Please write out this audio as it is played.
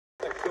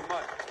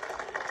much.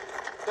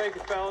 Thank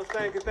you, fellas.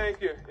 Thank you,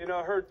 thank you. You know,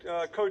 I heard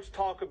Coach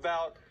talk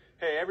about,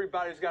 hey,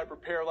 everybody's got to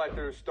prepare like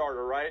they're a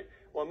starter, right?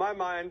 Well, in my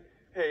mind,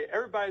 hey,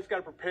 everybody's got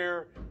to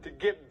prepare to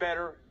get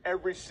better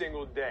every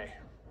single day.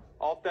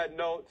 Off that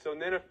note, so in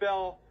the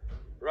NFL,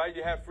 right,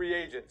 you have free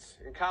agents.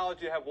 In college,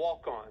 you have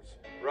walk-ons,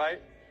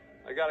 right?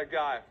 I got a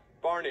guy,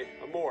 Barney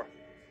Amore.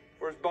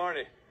 Where's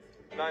Barney?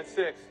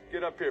 9'6".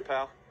 Get up here,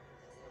 pal.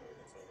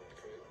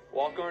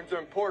 Walk-ons are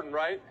important,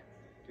 right?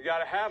 You got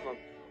to have them.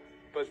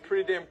 But it's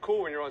pretty damn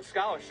cool when you're on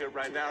scholarship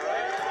right now,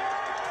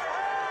 right?